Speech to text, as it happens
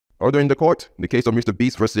Order in the court. The case of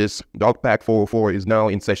MrBeast versus Dogpack 404 is now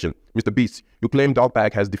in session. MrBeast, you claim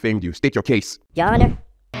Dogpack has defamed you. State your case. Your Honor,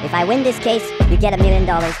 if I win this case, you get $1 million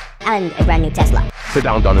and a brand new Tesla. Sit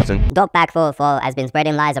down, Donaldson. Dogpack 404 has been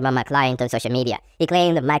spreading lies about my client on social media. He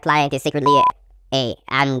claimed that my client is secretly his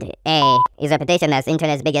reputation as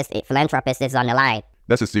internet's biggest philanthropist is on the line.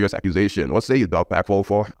 That's a serious accusation. What say you, Dogpack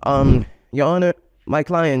 404? Your Honor, my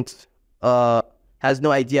client, has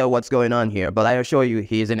no idea what's going on here, but I assure you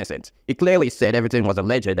he is innocent. He clearly said everything was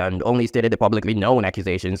alleged and only stated the publicly known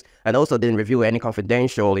accusations, and also didn't reveal any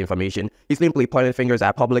confidential information. He simply pointed fingers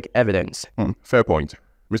at public evidence. Fair point.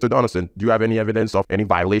 Mr. Donaldson, do you have any evidence of any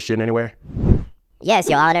violation anywhere? Yes,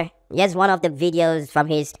 Your Honor. Here's one of the videos from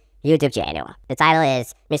his YouTube channel. The title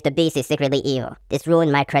is MrBeast is Secretly Evil. This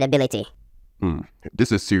ruined my credibility.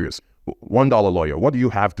 This is serious. $1 lawyer, what do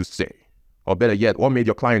you have to say? Or better yet, what made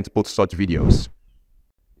your client put such videos?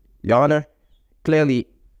 Your Honor, clearly,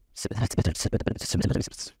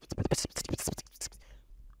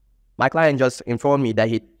 my client just informed me that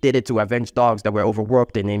he did it to avenge dogs that were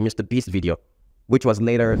overworked in a MrBeast video, which was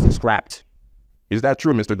later scrapped. Is that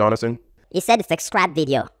true, Mr. Donaldson? He said it's a scrap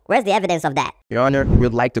video. Where's the evidence of that? Your Honor,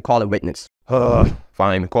 we'd like to call a witness.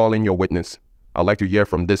 Fine, call in your witness. I'd like to hear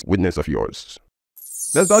from this witness of yours.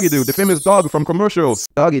 That's Doggy Dude, the famous dog from commercials.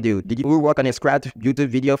 Doggy Dude, did you work on a scrapped YouTube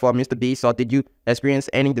video for MrBeast, or did you experience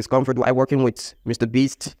any discomfort while working with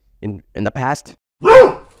MrBeast in the past?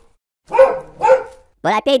 But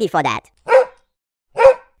I paid you for that.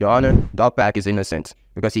 Your Honor, Dogpack is innocent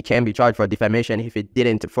because he can be charged for defamation if he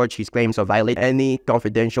didn't forge his claims or violate any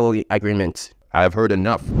confidential agreement. I have heard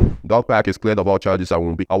enough. Dogpack is cleared of all charges and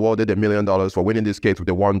will be awarded $1 million for winning this case with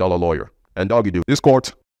a $1 lawyer. And Doggy Dude, this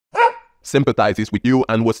court sympathizes with you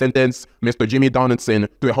and will sentence Mr. Jimmy Donaldson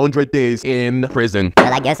to 100 days in prison.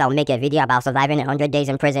 Well, I guess I'll make a video about surviving 100 days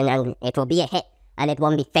in prison, and it will be a hit, and it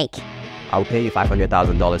won't be fake. I'll pay you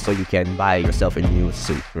 $500,000 so you can buy yourself a new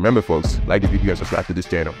suit. Remember folks, like the video and subscribe to this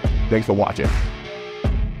channel. Thanks for watching.